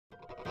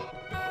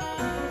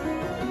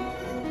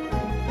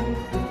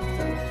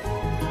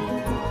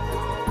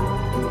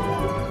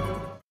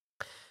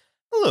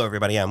Hello,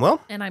 everybody. I'm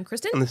Will. And I'm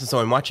Kristin. And this is So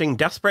I'm Watching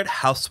Desperate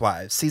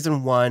Housewives,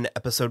 Season 1,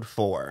 Episode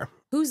 4.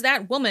 Who's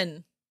that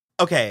woman?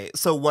 Okay,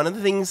 so one of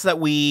the things that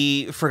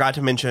we forgot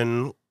to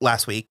mention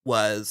last week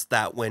was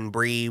that when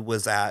Bree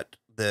was at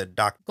the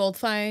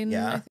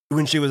Goldfine.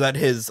 when she was at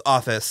his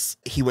office,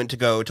 he went to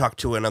go talk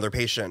to another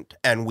patient,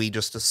 and we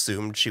just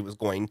assumed she was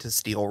going to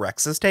steal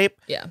Rex's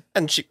tape. Yeah.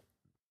 And she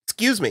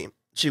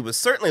was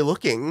certainly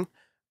looking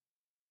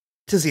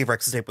to see if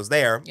Rex's tape was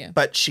there,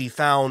 but she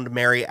found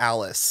Mary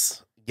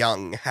Alice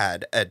Young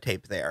had a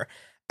tape there.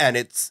 And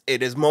it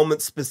is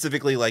moments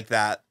specifically like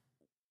that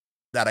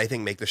I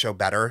think make the show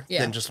better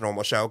than just a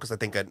normal show, because I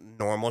think a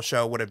normal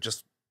show would have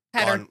just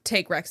had her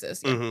take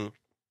Rex's. Yeah. Mm-hmm.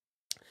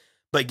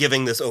 But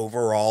giving this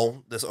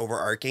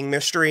overarching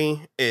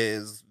mystery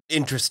is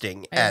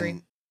interesting.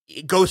 And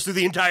it goes through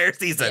the entire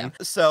season.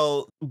 Yeah.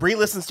 So Bree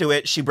listens to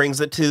it. She brings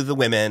it to the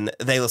women.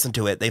 They listen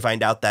to it. They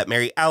find out that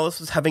Mary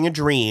Alice was having a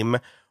dream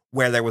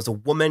where there was a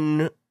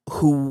woman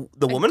who...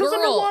 The woman was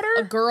underwater?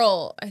 A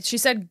girl. She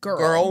said girl.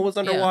 Girl was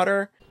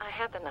underwater? Yeah. I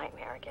had the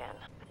nightmare again.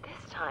 But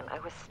this time I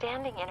was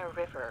standing in a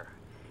river,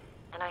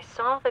 and I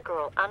saw the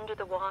girl under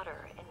the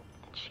water, and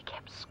she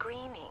kept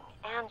screaming,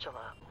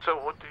 Angela. So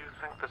what do you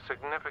think the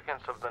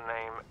significance of the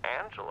name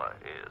Angela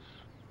is?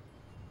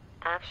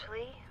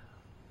 Actually,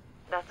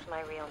 that's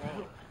my real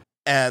name.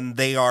 And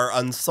they are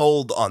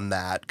unsold on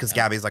that, because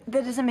Gabby's like...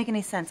 That doesn't make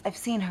any sense. I've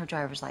seen her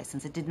driver's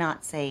license. It did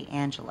not say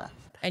Angela.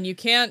 And you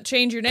can't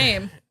change your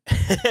name.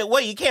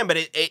 Well, you can, but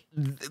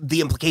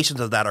the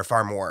implications of that are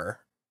far more,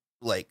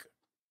 like...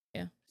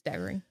 Yeah,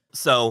 staggering.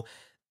 So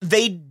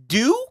they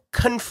do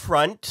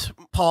confront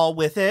Paul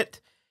with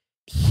it.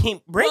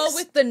 He breaks... Well,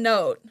 with the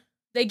note.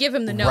 They give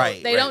him the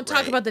note. They don't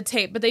talk about the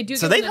tape, but they do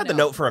give him the note. So they've had the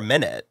note for a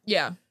minute.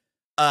 Yeah.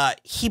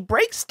 He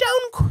breaks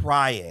down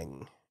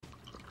crying.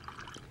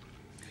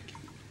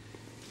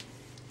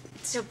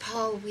 So,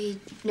 Paul, we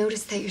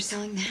noticed that you're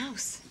selling the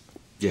house.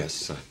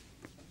 Yes,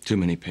 too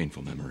many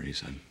painful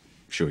memories. I'm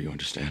sure you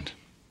understand.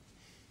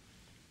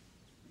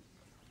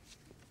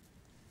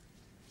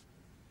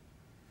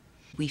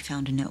 We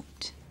found a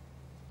note.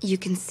 You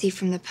can see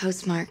from the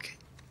postmark,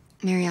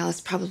 Mary Alice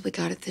probably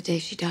got it the day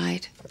she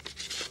died.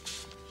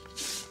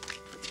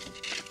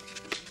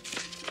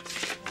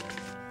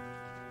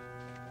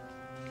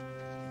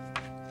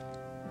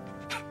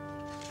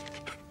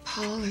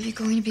 Paul, are you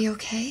going to be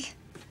okay?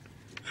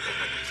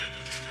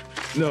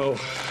 No.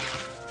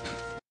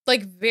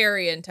 Like,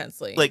 very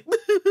intensely. Like,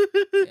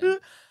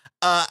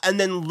 and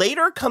then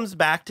later comes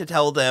back to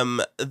tell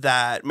them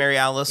that Mary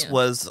Alice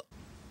was...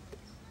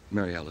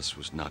 Mary Alice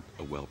was not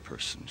a well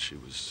person. She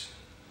was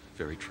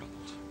very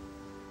troubled.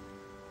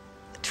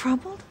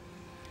 Troubled?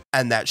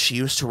 And that she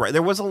used to write...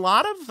 There was a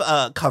lot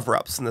of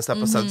cover-ups in this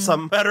episode,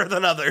 some better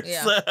than others.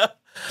 Yeah.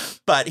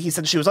 But he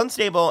said she was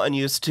unstable and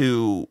used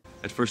to...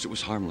 At first it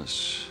was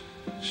harmless.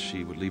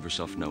 She would leave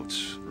herself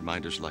notes,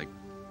 reminders like,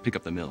 pick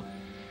up the mill.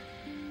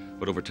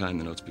 But over time,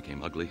 the notes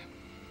became ugly.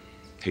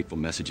 Hateful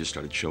messages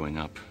started showing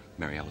up.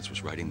 Mary Alice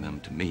was writing them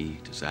to me,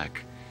 to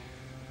Zach,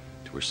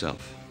 to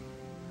herself.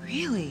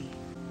 Really?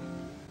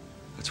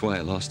 That's why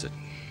I lost it.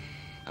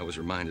 I was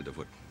reminded of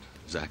what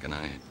Zach and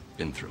I had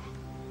been through.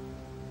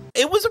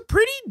 It was a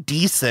pretty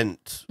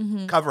decent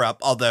cover-up,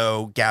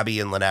 although Gabby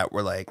and Lynette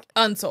were like...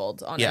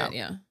 Unsold on it,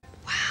 yeah.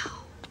 Wow.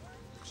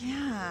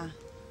 Yeah.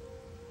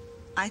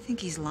 I think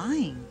he's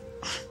lying.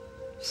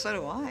 So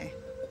do I.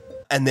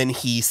 And then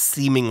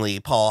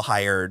Paul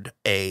hired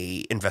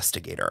a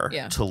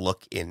investigator to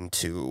look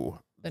into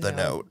the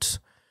note.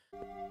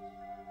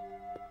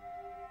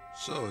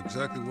 So,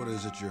 exactly what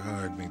is it you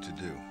hired me to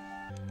do?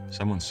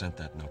 Someone sent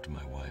that note to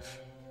my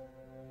wife.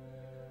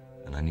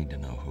 And I need to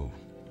know who.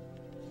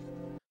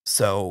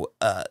 So,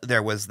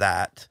 there was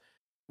that.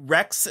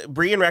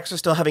 Bree and Rex are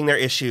still having their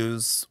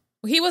issues.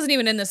 He wasn't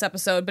even in this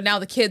episode, but now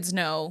the kids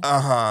know.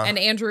 And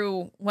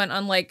Andrew went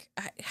on, like,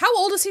 how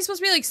old is he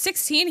supposed to be? Like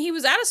 16? He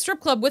was at a strip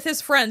club with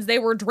his friends. They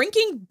were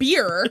drinking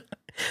beer.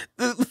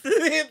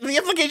 The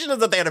implication is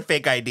that they had a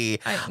fake ID.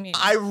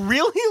 I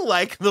really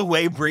like the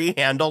way Bree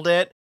handled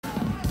it.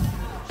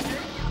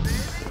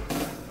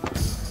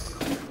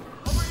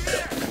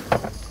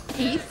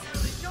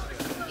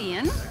 Heath?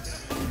 Ian?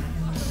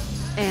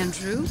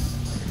 Andrew?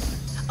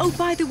 Oh,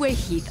 by the way,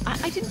 Heath,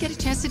 I didn't get a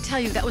chance to tell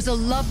you that was a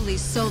lovely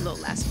solo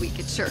last week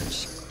at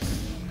church.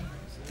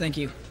 Thank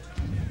you.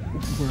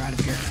 We're out of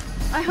here.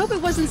 I hope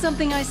it wasn't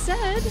something I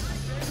said.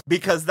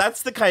 Because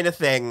that's the kind of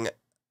thing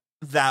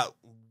that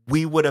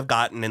we would have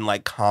gotten in,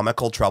 like,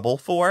 comical trouble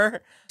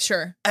for.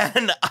 Sure.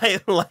 And I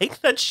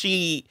like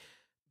that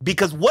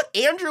because what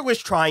Andrew was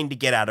trying to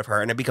get out of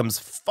her, and it becomes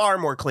far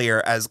more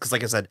clear because,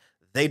 like I said,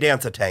 they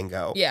dance a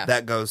tango. Yeah.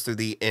 That goes through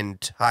the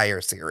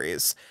entire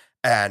series.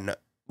 And...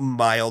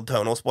 mild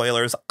tonal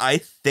spoilers, I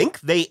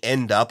think they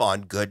end up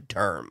on good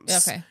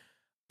terms. Okay.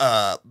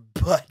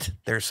 But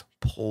there's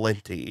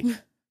plenty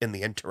in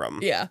the interim.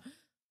 Yeah.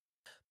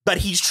 But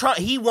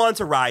he wants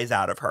a rise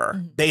out of her.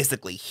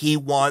 Basically, he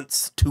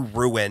wants to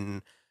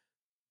ruin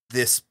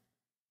this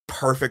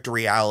perfect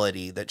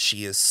reality that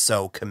she is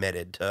so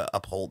committed to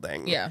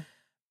upholding. Yeah.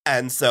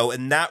 And so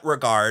in that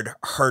regard,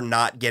 her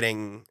not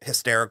getting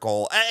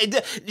hysterical,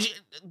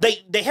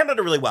 they handled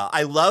it really well.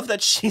 I love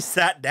that she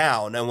sat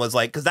down and was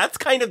like, because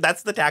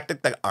that's the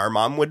tactic that our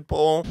mom would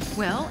pull.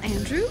 Well,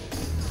 Andrew?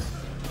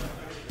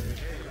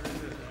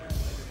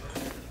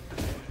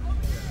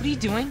 What are you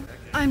doing?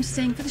 I'm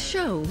staying for the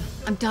show.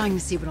 I'm dying to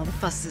see what all the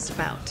fuss is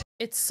about.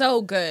 It's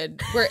so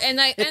good.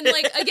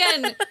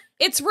 Again,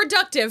 it's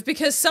reductive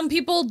because some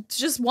people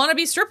just want to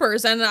be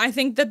strippers, and I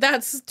think that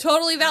that's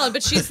totally valid.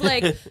 But she's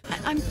like,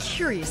 I'm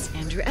curious,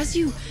 Andrew, as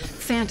you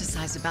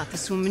fantasize about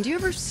this woman, do you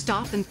ever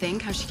stop and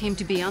think how she came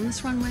to be on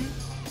this runway?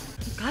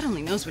 God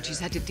only knows what she's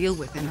had to deal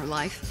with in her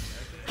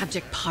life.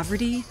 Abject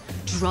poverty,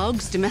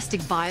 drugs,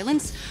 domestic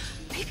violence,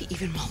 maybe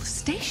even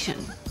molestation.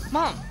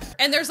 Mom.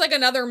 And there's like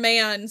another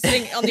man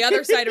sitting on the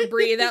other side of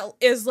Bree that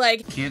is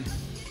like, kid,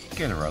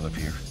 get her out of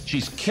here.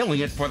 She's killing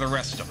it for the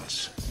rest of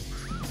us.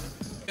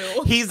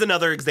 He's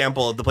another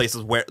example of the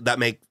places where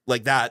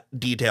that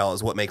detail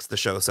is what makes the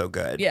show so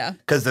good. Yeah.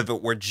 Because if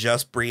it were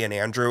just Bree and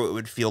Andrew, it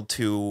would feel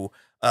too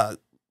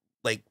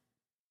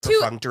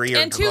perfunctory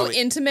and too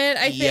intimate.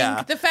 I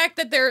think the fact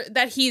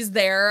that he's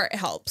there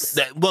helps.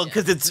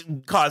 Because it's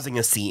causing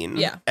a scene.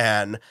 Yeah.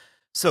 And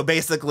so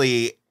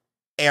basically,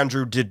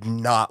 Andrew did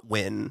not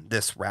win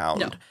this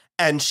round. No.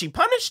 And she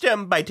punished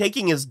him by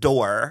taking his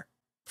door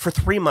for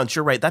 3 months.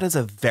 You're right. That is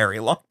a very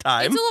long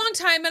time. It's a long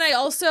time. And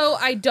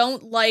I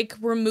don't like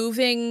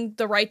removing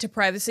the right to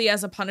privacy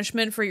as a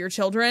punishment for your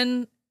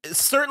children.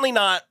 Certainly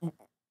not.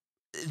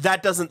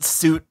 That doesn't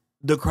suit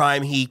the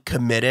crime he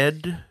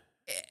committed.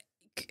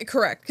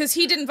 Correct. Because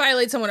he didn't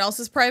violate someone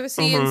else's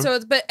privacy. Mm-hmm. And so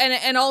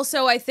and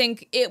also I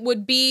think it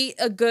would be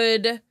a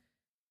good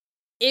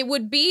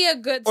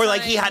or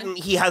like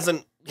he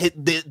hasn't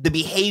the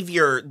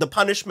behavior, the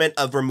punishment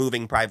of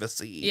removing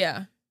privacy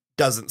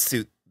doesn't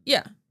suit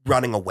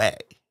running away.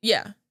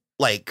 Yeah.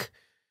 Like,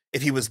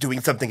 if he was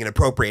doing something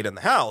inappropriate in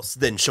the house,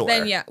 then sure.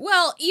 Then yeah.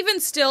 Well, even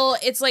still,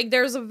 it's like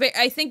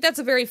I think that's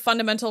a very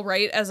fundamental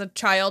right as a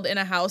child in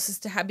a house is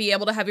to be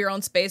able to have your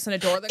own space and a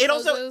door that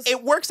closes.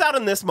 It works out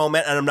in this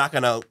moment, and I'm not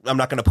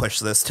gonna push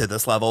this to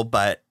this level,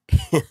 but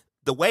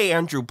the way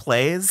Andrew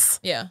plays,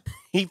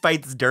 he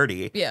fights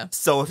dirty. Yeah.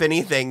 So if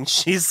anything,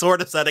 she's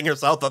sort of setting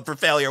herself up for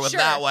failure with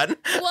that one.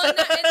 Well,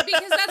 and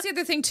because that's the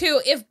other thing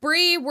too. If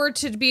Bree were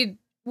to be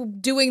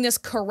doing this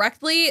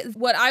correctly,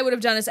 what I would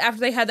have done is after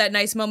they had that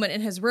nice moment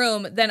in his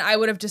room, then I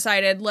would have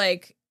decided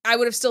I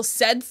would have still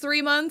said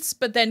 3 months,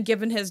 but then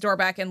given his door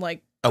back in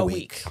a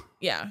week.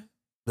 Yeah.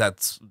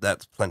 That's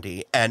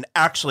plenty. And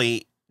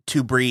actually,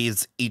 to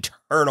Bree's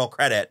eternal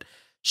credit,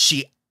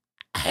 she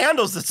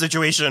handles the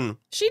situation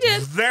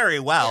very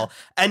well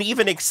and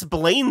even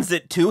explains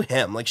it to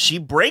him. Like, she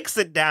breaks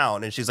it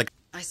down and she's like,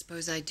 I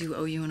suppose I do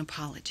owe you an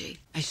apology.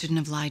 I shouldn't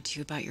have lied to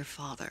you about your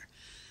father.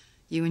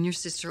 You and your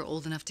sister are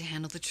old enough to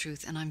handle the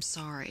truth, and I'm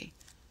sorry.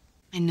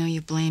 I know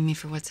you blame me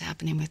for what's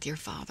happening with your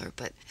father,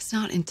 but it's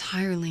not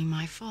entirely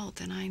my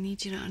fault, and I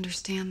need you to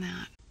understand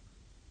that.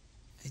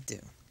 I do.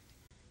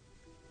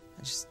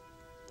 I just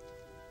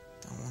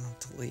don't want him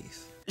to leave.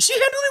 She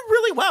handled it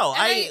really well.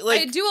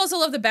 I do also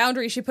love the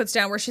boundary she puts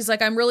down where she's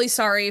like, I'm really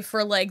sorry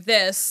for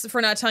this, for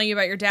not telling you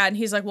about your dad. And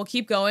he's like, well,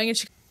 keep going.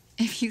 And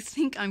if you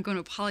think I'm going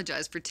to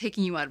apologize for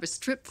taking you out of a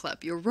strip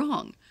club, you're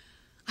wrong.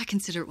 I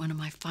consider it one of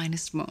my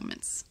finest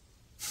moments.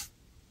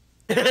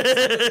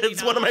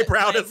 It's one of my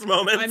proudest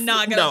moments. I'm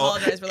not going to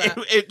apologize for that.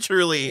 It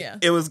truly,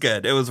 it was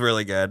good. It was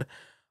really good.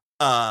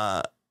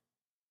 I'll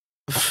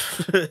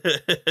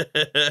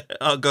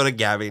go to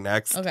Gabby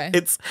next. Okay.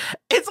 It's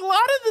a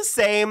lot of the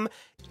same.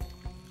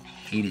 I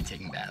hated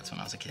taking baths when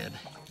I was a kid.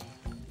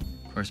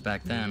 Of course,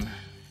 back then,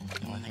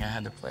 the only thing I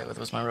had to play with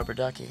was my rubber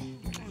ducky.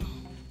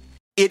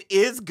 It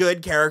is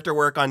good character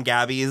work on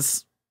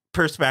Gabby's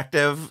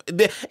perspective.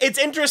 It's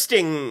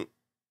interesting.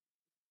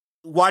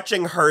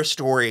 Watching her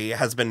story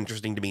has been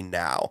interesting to me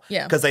now.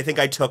 Yeah. Because I think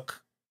I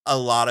took a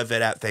lot of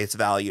it at face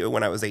value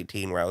when I was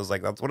 18, where I was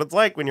like, that's what it's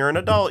like when you're an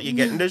adult. You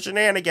get into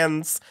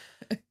shenanigans.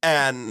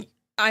 And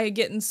I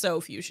get in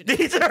so few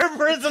shenanigans. These are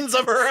prisons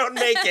of her own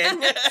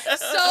making.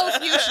 So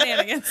few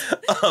shenanigans.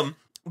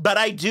 But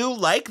I do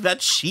like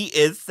that she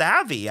is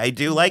savvy. I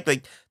do like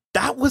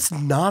that was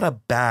not a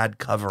bad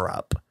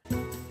cover-up.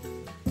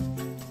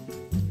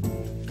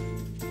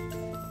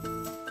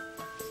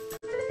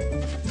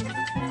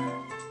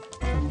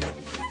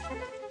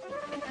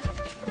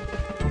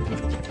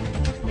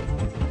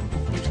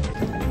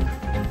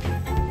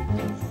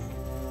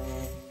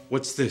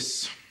 What's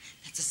this?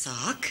 It's a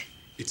sock.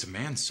 It's a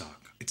man's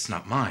sock. It's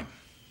not mine.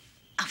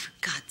 Oh, for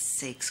God's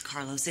sakes,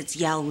 Carlos, it's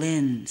Yao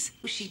Lin's.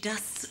 She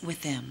dusts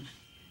with them.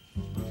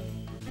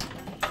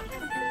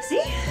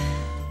 See?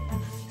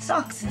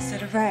 Socks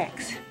instead of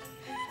rags.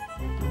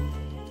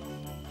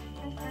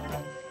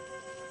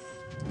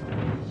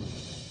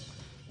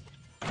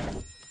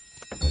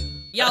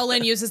 Yao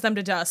Lin uses them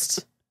to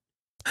dust.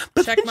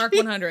 Check mark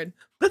 100.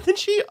 But then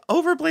she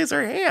overplays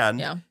her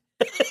hand. Yeah.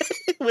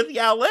 With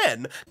Yao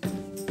Lin.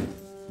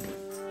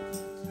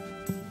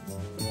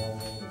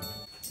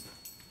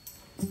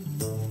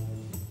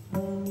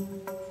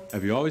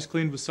 Have you always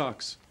cleaned with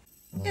socks?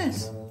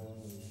 Yes.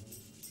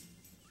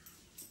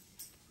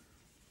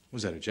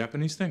 Was that a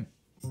Japanese thing?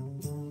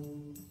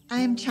 I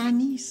am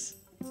Chinese.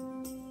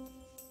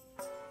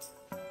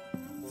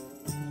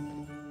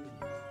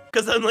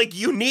 Because I'm like,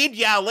 you need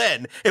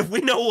Yao-Lin. If we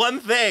know one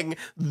thing,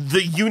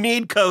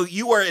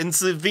 you are in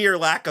severe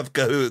lack of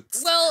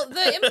cahoots. Well,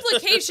 the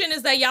implication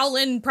is that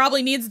Yao-Lin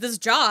probably needs this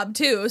job,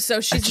 too, so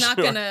she's not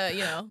gonna,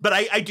 But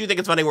I do think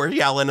it's funny where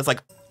Yao-Lin is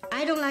like...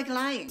 I don't like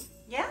lying.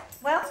 Yeah?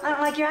 Well, I don't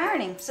like your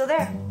ironing, so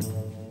there.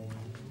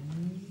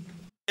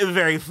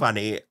 Very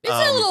funny. It's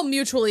a little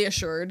mutually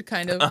assured,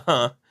 kind of.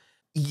 Uh-huh.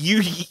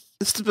 You,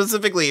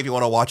 specifically, if you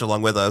want to watch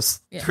along with us,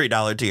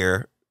 $3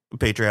 tier,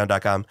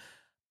 patreon.com.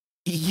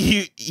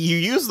 You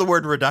use the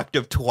word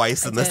reductive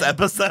twice in this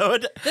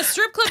episode. The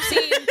strip club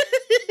scene,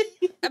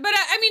 but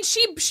I mean,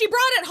 she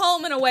brought it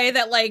home in a way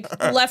that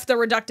left the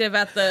reductive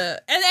at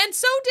the and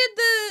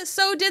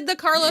so did the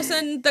Carlos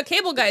and the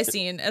cable guy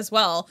scene as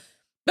well.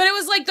 But it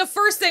was the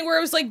first thing where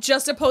it was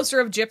just a poster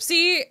of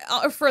Gypsy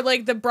for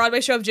the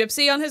Broadway show of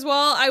Gypsy on his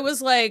wall. I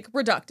was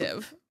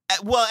reductive.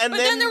 Well, and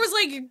then there was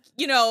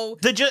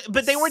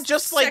but they were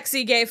just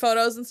sexy gay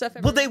photos and stuff.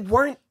 Well, they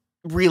weren't.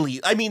 Really,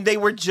 I mean, they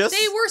were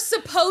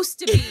supposed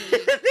to be. They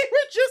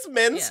were just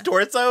men's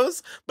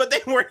torsos, but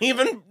they weren't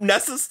even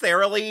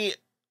necessarily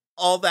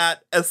all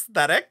that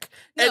aesthetic.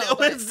 No, and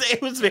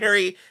it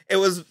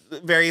was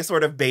very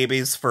sort of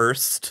babies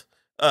first.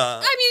 I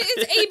mean,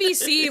 it's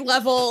ABC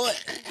level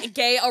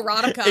gay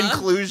erotica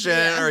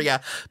inclusion,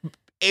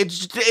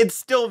 It's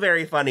still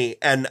very funny,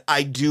 and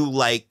I do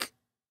like.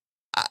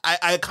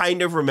 I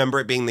kind of remember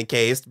it being the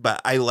case,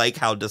 but I like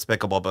how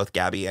despicable both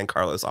Gabby and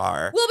Carlos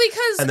are. Well,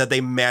 and that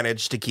they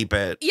managed to keep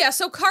it. Yeah,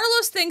 so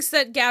Carlos thinks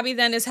that Gabby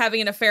then is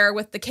having an affair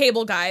with the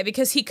cable guy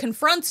because he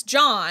confronts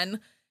John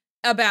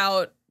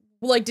about,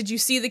 did you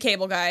see the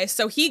cable guy?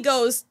 So he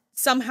goes,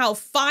 somehow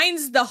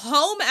finds the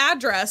home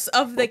address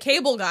of the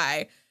cable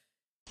guy.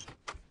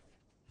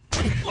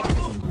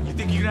 You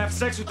think you can have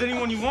sex with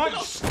anyone you want?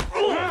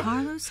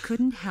 Carlos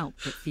couldn't help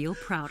but feel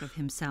proud of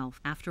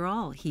himself. After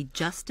all, he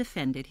just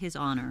defended his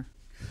honor.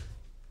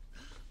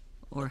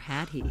 Or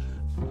had he?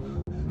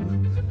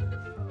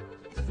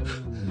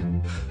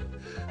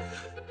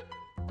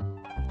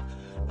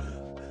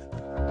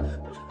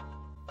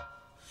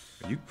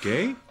 Are you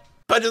gay?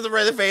 Punches him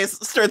right in the face,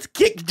 starts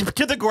kicking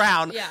to the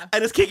ground,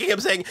 and is kicking him,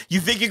 saying, "You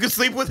think you can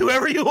sleep with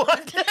whoever you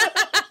want?"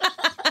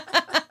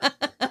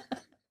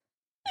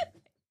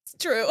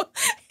 True.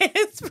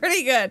 It's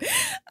pretty good.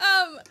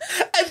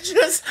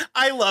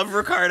 I love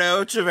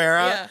Ricardo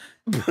Chavera.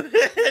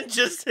 And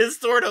just his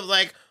sort of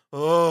and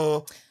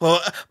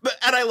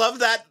I love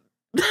that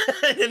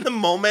in the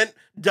moment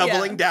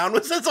doubling down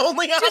was his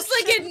only option. Just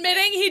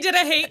admitting he did a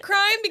hate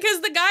crime because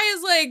the guy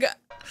is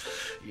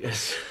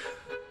Yes.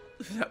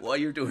 Is that why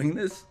you're doing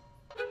this?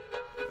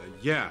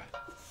 Yeah.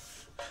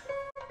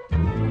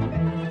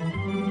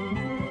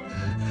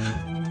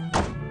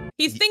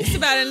 He thinks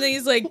about it and then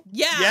he's like,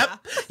 yeah.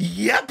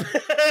 Yep.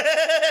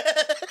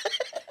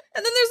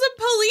 And then there's a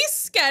police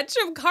sketch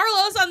of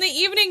Carlos on the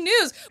evening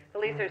news.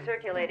 Police are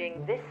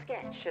circulating this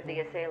sketch of the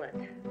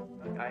assailant.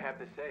 I have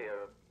to say,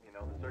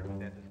 the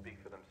circumstances speak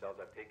for themselves.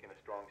 I've taken a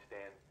strong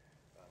stand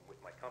with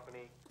my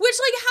company. Which,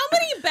 how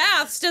many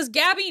baths does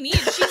Gabby need?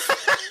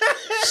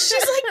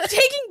 She's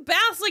taking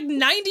baths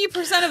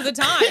 90% of the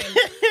time.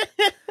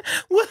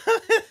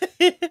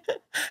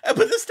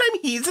 But this time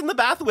he's in the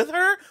bath with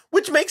her,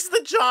 which makes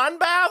the John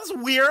baths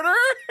weirder.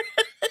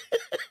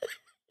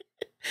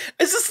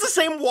 Is this the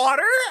same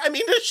water? I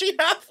mean, does she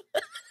have...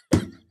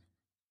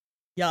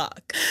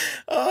 Yuck.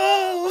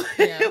 Oh,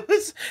 yeah.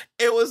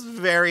 It was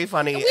very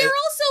funny. We're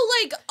also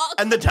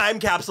and the time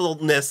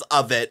capsule-ness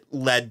of it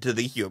led to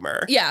the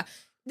humor. Yeah.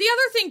 The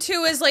other thing,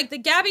 too, is the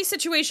Gabby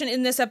situation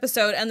in this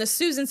episode and the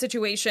Susan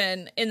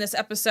situation in this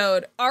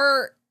episode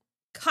are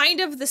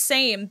kind of the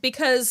same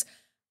because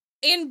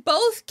in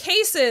both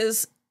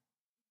cases,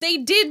 they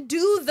did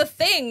do the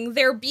thing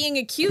they're being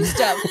accused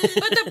of,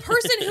 but the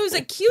person who's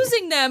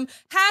accusing them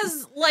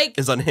has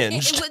is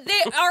unhinged.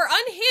 They are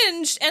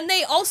unhinged, and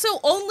they also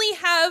only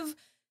have,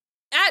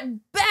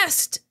 at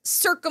best,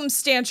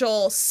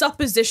 circumstantial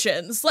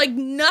suppositions.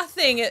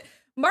 Nothing.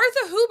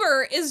 Martha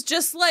Huber is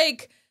just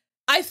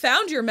I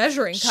found your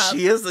measuring cup.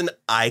 She is an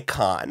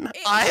icon.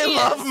 I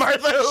love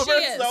Martha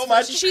Huber so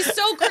much. She's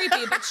so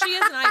creepy, but she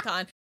is an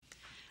icon.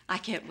 I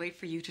can't wait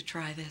for you to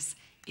try this.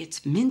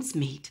 It's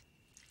mincemeat.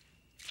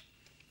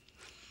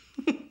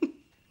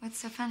 What's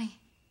so funny?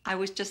 I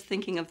was just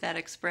thinking of that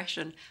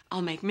expression,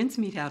 I'll make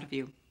mincemeat out of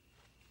you.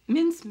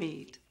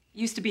 Mincemeat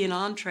used to be an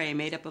entree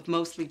made up of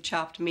mostly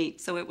chopped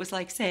meat, so it was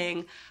like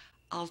saying,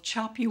 I'll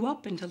chop you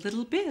up into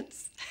little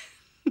bits.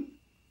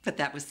 But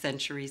that was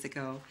centuries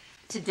ago.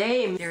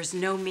 Today, there's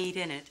no meat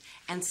in it,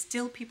 and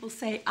still people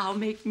say, I'll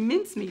make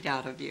mincemeat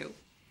out of you.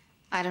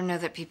 I don't know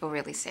that people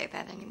really say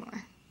that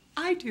anymore.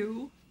 I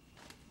do.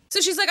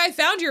 So she's like, I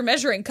found your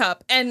measuring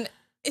cup, and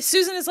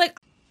Susan is like,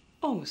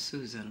 oh,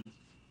 Susan,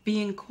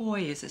 being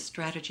coy is a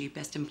strategy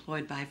best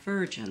employed by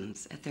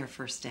virgins at their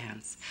first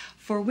dance.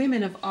 For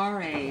women of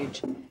our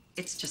age,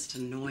 it's just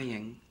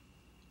annoying.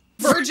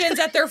 virgins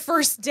at their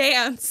first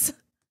dance.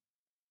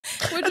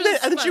 And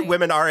then she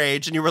women our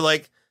age, and you were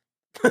like,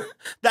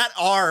 that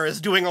R is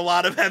doing a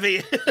lot of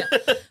heavy.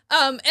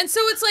 And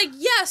so it's like,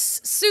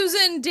 yes,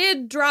 Susan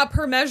did drop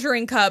her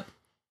measuring cup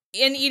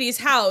in Edie's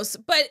house,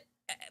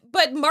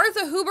 but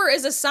Martha Huber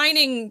is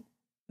assigning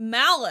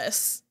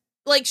malice.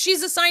 Like,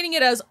 she's assigning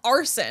it as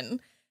arson.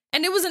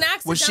 And it was an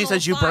accidental Well, she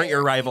says you burnt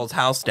your rival's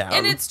house down.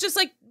 And it's just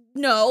like,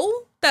 no,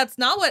 that's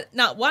not what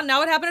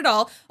happened at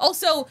all.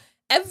 Also,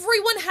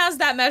 everyone has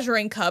that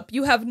measuring cup.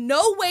 You have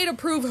no way to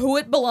prove who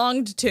it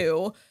belonged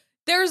to.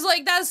 There's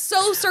like, that's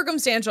so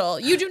circumstantial.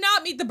 You do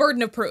not meet the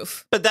burden of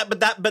proof. But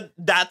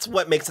that's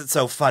what makes it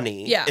so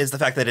funny. Yeah. Is the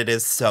fact that it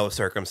is so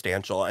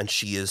circumstantial, and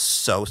she is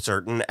so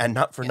certain, and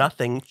not for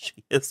nothing,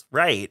 she is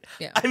right.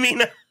 Yeah. I mean,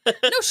 no,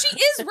 she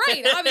is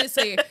right,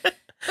 obviously.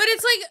 But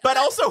it's like, but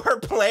also her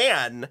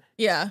plan.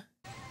 Yeah.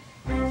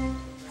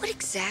 What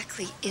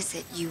exactly is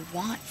it you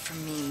want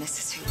from me,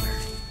 Mrs. Hoover?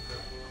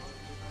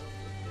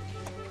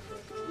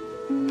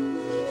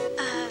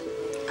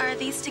 Are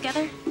these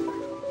together?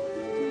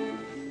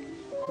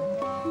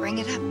 Bring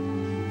it up.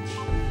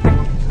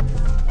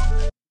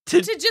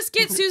 To just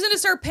get Susan to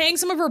start paying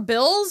some of her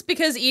bills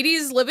because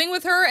Edie's living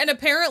with her and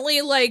apparently,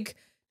 like,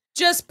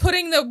 just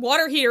putting the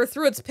water heater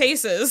through its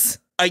paces.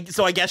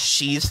 So I guess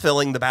she's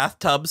filling the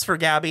bathtubs for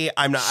Gabby.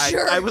 I'm not.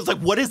 Sure. I was like,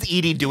 what is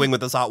Edie doing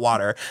with this hot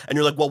water? And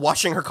you're like, well,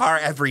 washing her car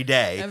every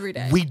day. Every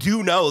day. We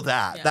do know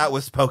that. Yeah. That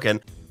was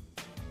spoken.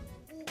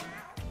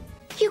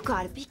 You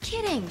gotta be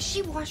kidding.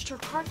 She washed her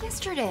car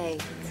yesterday.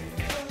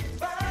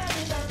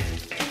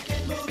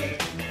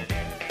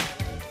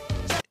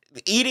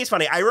 Edie's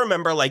funny. I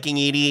remember liking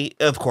Edie,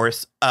 of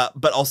course,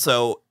 but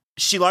also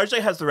she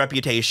largely has the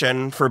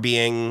reputation for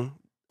being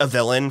a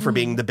villain, for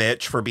being the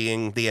bitch, for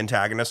being the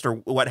antagonist or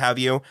what have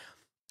you.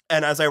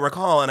 And as I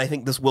recall, and I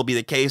think this will be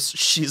the case,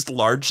 she's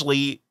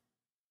largely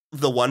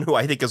the one who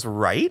I think is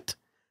right.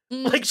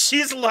 Like,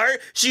 she's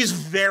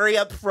very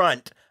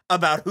upfront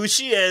about who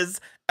she is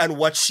and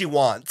what she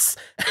wants.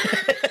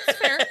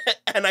 Fair.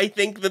 And I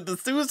think that the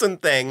Susan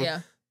thing,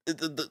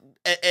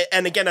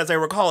 and again, as I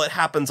recall, it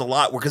happens a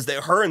lot because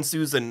her and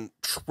Susan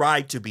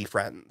try to be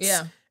friends.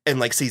 Yeah. In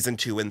like season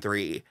 2 and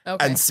 3.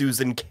 Okay. And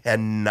Susan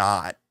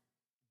cannot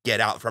get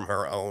out from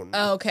her own.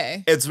 Oh,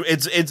 okay. It's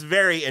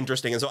very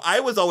interesting. And so I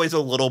was always a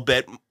little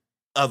bit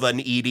of an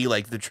Edie,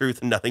 like the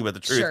truth and nothing but the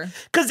truth. Sure.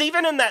 Because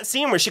even in that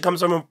scene where she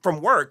comes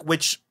from work,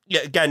 which,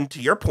 yeah, again,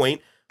 to your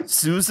point,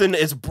 Susan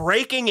is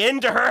breaking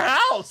into her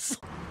house.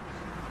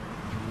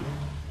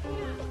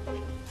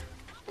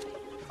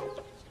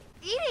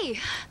 Edie,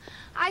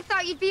 I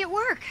thought you'd be at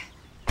work.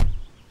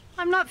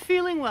 I'm not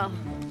feeling well.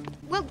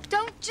 Well,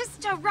 don't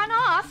just run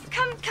off.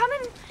 Come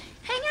and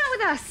hang out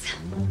with us.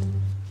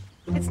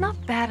 It's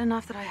not bad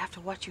enough that I have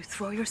to watch you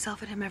throw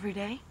yourself at him every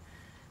day.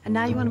 And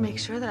now you want to make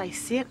sure that I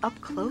see it up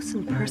close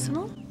and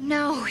personal?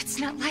 No, it's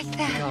not like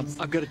that.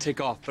 I've got to take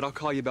off, but I'll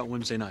call you about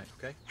Wednesday night,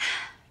 okay?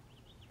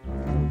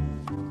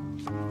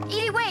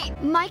 Edie, wait.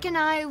 Mike and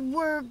I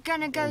were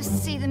gonna go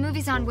see the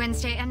movies on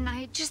Wednesday, and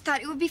I just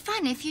thought it would be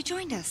fun if you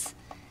joined us.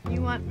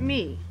 You want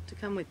me to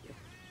come with you?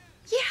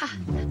 Yeah.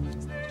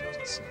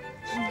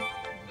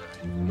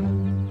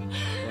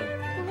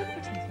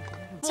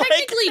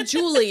 Technically,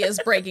 Julie is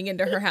breaking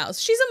into her house.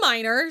 She's a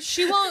minor.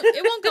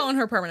 It won't go on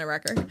her permanent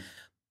record.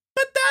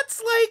 But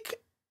that's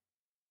like,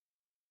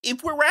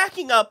 if we're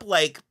racking up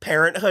like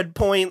parenthood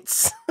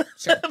points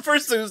for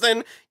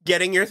Susan,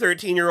 getting your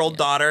 13-year-old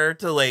daughter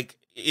to like,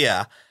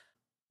 yeah.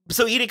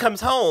 So Edie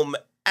comes home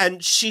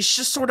and she's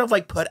just sort of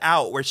like put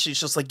out where she's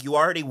just like, you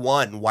already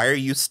won. Why are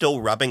you still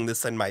rubbing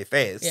this in my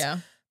face? Yeah.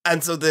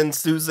 And so then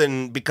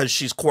Susan, because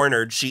she's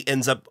cornered, she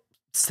ends up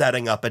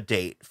setting up a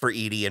date for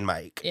Edie and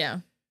Mike. Yeah.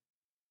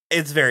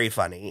 It's very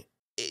funny.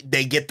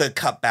 They get the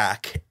cup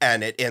back,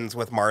 and it ends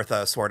with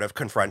Martha sort of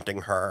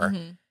confronting her.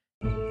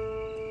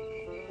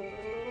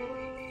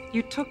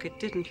 You took it,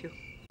 didn't you?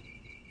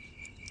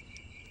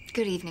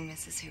 Good evening,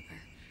 Mrs. Hooper.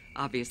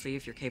 Obviously,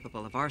 if you're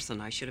capable of arson,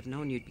 I should have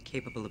known you'd be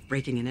capable of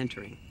breaking and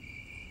entering.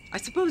 I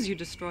suppose you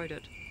destroyed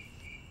it.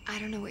 I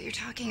don't know what you're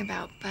talking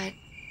about, but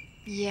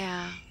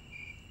yeah,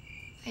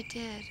 I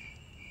did.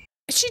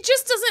 She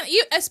just doesn't,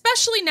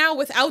 especially now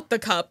without the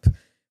cup,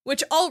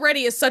 which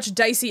already is such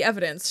dicey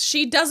evidence.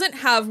 She doesn't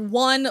have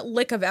one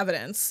lick of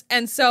evidence.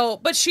 And so,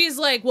 but she's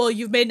like, well,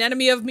 you've made an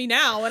enemy of me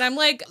now. And I'm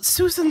like,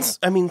 Susan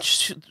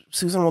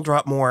will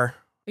drop more.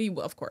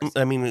 Of course.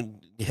 I mean,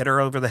 hit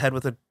her over the head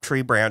with a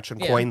tree branch and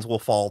coins will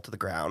fall to the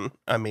ground.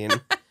 I mean,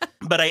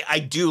 but I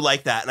do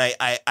like that.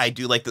 And I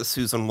do like that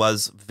Susan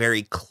was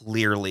very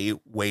clearly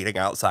waiting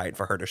outside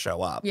for her to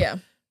show up. Yeah.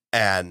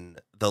 And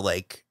the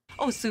like,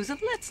 oh, Susan,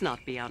 let's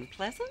not be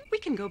unpleasant. We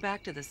can go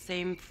back to the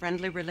same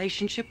friendly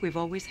relationship we've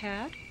always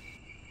had.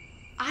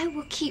 I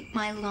will keep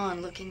my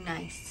lawn looking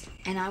nice,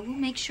 and I will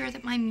make sure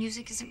that my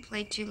music isn't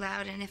played too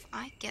loud, and if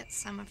I get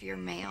some of your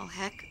mail,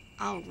 heck,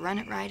 I'll run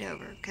it right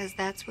over, because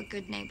that's what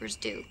good neighbors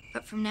do.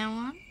 But from now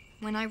on,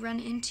 when I run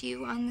into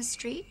you on the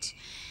street,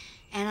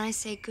 and I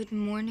say, good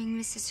morning,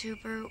 Mrs.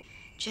 Hooper,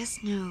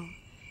 just know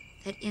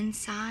that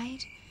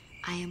inside,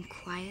 I am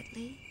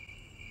quietly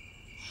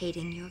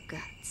hating your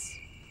guts.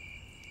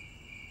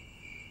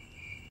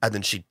 And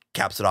then she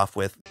caps it off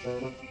with,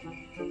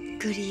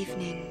 Good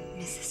evening,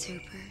 Mrs.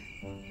 Hooper.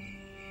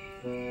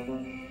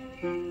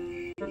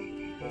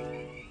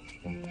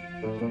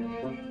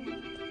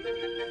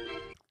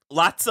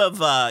 lots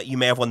of you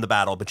may have won the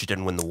battle, but you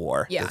didn't win the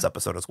war this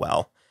episode as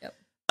well. Yep.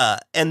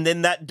 And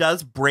then that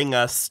does bring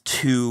us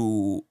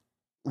to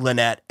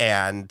Lynette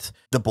and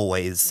the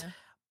boys. Yeah.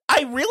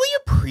 I really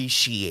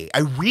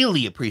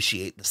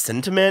appreciate the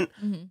sentiment.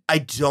 Mm-hmm. I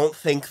don't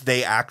think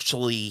they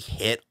actually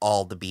hit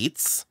all the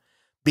beats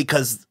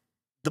because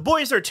the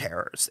boys are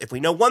terrors. If we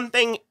know one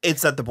thing,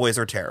 it's that the boys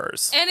are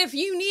terrors. And if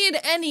you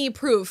need any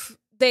proof,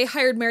 they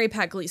hired Mary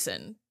Pat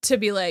Gleason to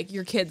be like,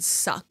 your kids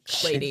suck,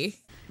 lady.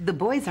 The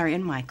boys are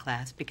in my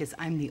class because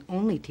I'm the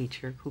only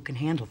teacher who can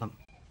handle them.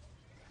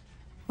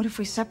 What if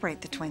we separate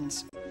the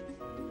twins?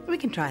 We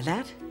can try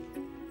that.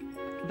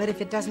 But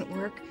if it doesn't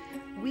work,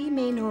 we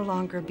may no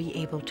longer be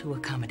able to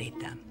accommodate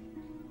them.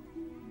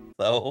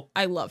 So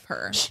I love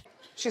her.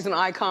 She's an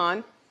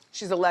icon,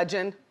 she's a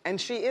legend, and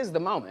she is the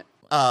moment.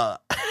 And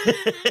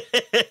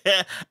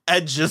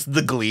just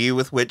the glee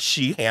with which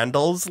she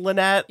handles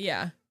Lynette.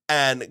 Yeah.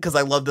 And because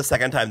I love the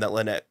second time that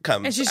Lynette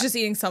comes. And she's just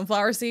eating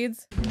sunflower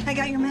seeds. I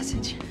got your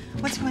message.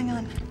 What's going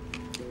on?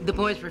 The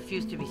boys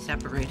refuse to be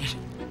separated.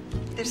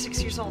 They're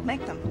 6 years old.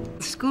 Make them.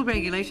 The school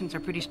regulations are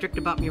pretty strict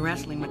about me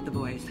wrestling with the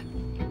boys.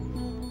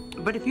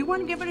 But if you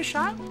want to give it a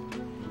shot,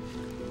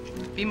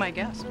 be my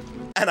guest.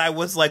 And I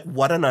was like,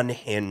 what an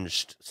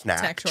unhinged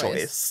snack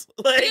choice.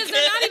 Like, because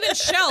they're not even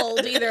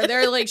shelled either.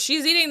 They're like,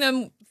 she's eeating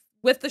them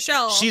with the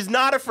shell. She's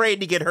not afraid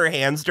to get her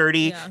hands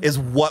dirty, is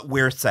what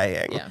we're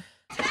saying. Yeah.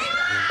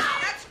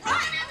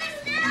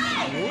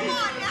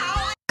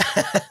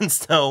 And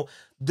so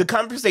the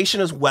conversation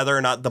is whether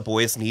or not the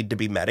boys need to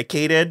be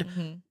medicated,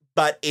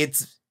 but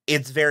it's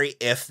very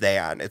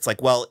if-then. It's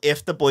like, well,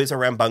 if the boys are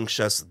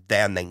rambunctious,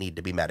 then they need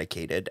to be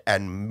medicated,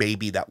 and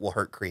maybe that will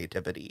hurt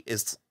creativity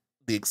is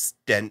the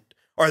extent,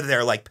 or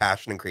their like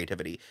passion and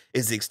creativity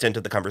is the extent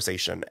of the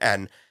conversation.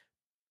 And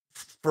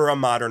for a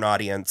modern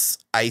audience,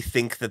 I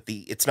think that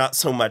it's not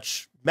so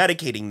much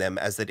medicating them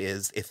as it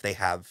is if they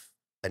have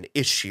an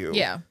issue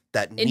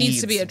that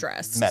needs to be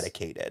addressed,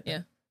 medicated.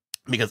 Yeah.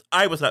 Because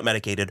I was not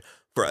medicated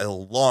for a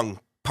long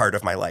part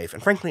of my life.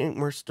 And frankly,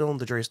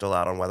 the jury's still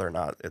out on whether or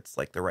not it's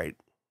like the right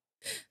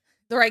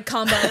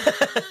combo.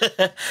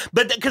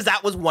 But because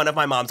that was one of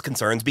my mom's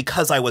concerns,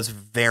 because I was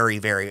very,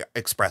 very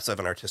expressive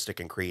and artistic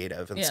and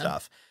creative and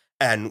stuff.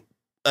 And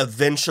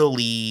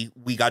eventually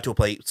we got to a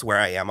place where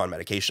I am on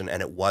medication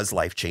and it was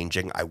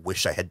life-changing. I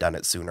wish I had done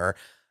it sooner.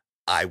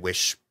 I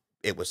wish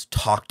it was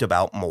talked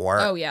about more.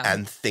 Oh, yeah.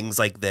 And things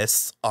like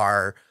this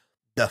are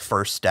the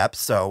first step.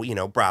 So,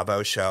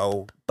 bravo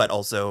show, but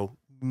also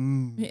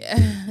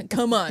yeah,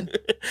 come on.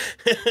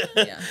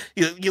 Yeah.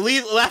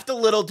 You left a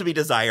little to be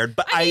desired,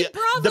 but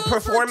bravo the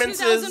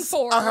performances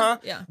for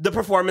 2004. The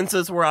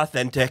performances were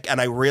authentic, and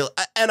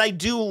I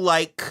do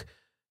like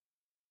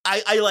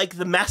I like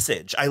the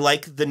message. I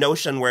like the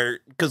notion where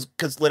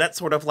because Lynette's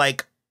sort of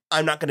like,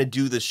 I'm not going to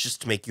do this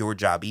just to make your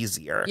job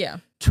easier. Yeah.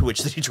 To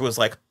which the teacher was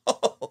like,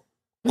 oh.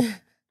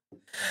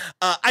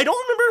 I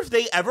don't remember if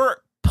they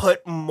ever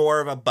put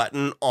more of a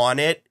button on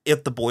it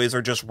if the boys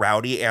are just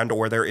rowdy and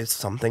or there is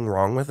something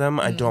wrong with them.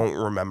 I don't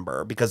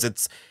remember because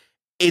it's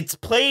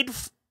played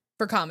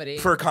for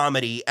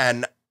comedy.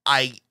 And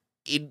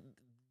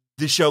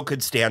the show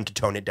could stand to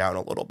tone it down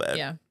a little bit.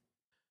 Yeah.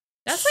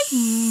 That's like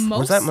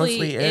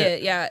mostly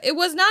it. Yeah. It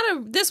was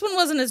not this one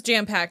wasn't as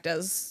jam-packed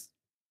as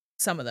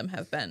some of them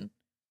have been.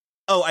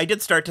 Oh, I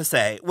did start to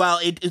say, well,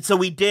 so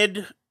we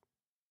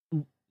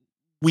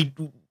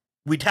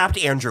tapped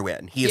Andrew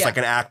in. He is like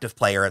an active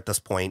player at this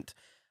point.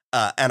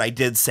 And I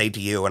did say to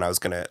you, and I was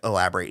going to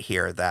elaborate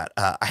here, that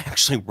I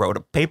actually wrote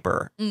a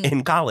paper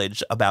in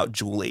college about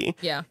Julie.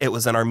 Yeah. It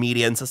was in our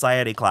media and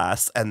society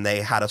class, and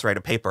they had us write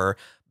a paper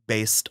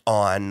based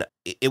on,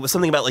 it was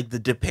something about like the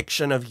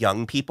depiction of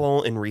young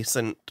people in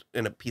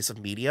a piece of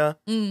media.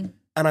 And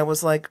I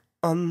was like,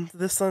 on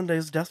this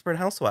Sunday's Desperate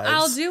Housewives.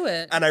 I'll do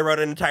it. And I wrote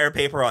an entire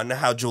paper on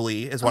how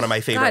Julie is one of my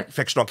favorite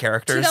fictional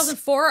characters.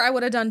 2004, I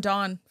would have done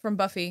Dawn from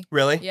Buffy.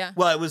 Really? Yeah.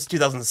 Well, it was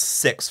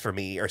 2006 for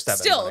me, or 7.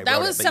 Still,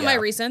 that was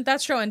semi-recent.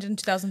 That show ended in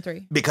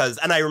 2003.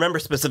 And I remember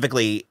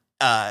specifically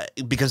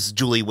because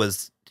Julie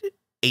was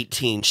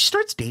 18. She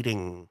starts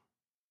dating.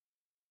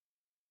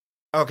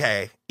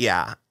 Okay,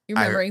 yeah. You're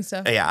remembering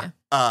stuff? Yeah.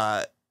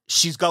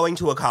 She's going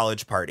to a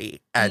college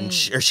party and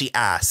she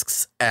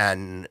asks,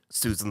 and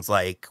Susan's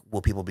like,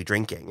 will people be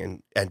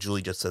drinking? And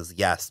Julie just says,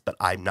 yes, but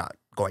I'm not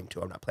going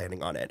to. I'm not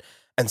planning on it.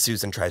 And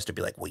Susan tries to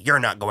be like, well, you're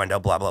not going to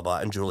blah, blah, blah.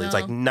 And Julie's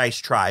like, nice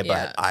try,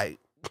 but I'm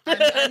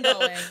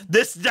going.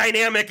 This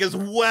dynamic is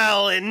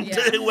well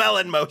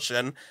in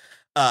motion.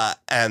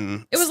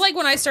 And it was like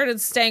when I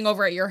started staying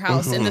over at your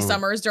house in the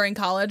summers during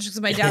college,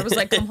 because my dad was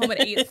like, come home at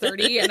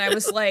 8:30, and I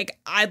was like,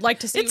 I'd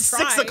like to see you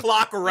try. It's 6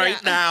 o'clock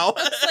right now.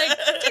 It's like,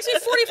 it takes me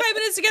 45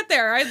 minutes to get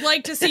there. I'd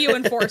like to see you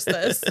enforce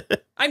this.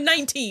 I'm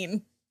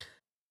 19.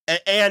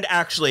 And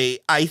actually,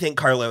 I think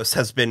Carlos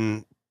has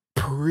been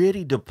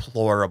pretty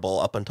deplorable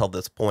up until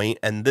this point,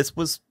 and this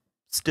was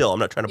still, I'm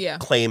not trying to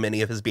claim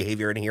any of his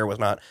behavior in here was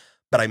not,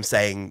 but I'm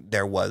saying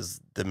there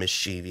was the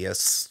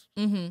mischievous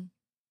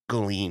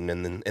gleam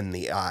in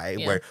the eye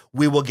where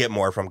we will get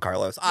more from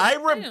Carlos. I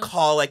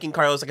recall liking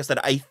Carlos. Like I said,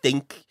 I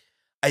think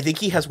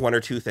he has one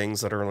or two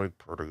things that are like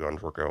pretty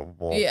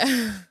unforgivable.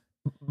 Yeah.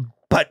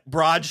 But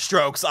broad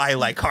strokes, I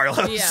like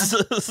Carlos.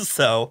 Yeah.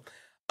 So,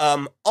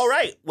 all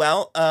right.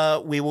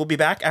 Well, we will be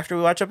back after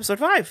we watch episode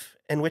 5,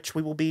 in which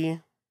we will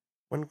be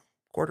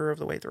 1/4 of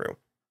the way through.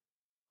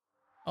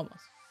 Almost.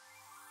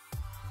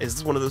 Is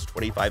this one of those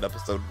 25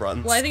 episode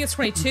runs? Well, I think it's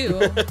 22.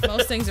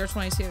 Most things are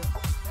 22.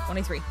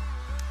 23.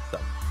 So,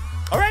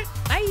 all right.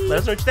 Bye. Let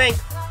us know what you think.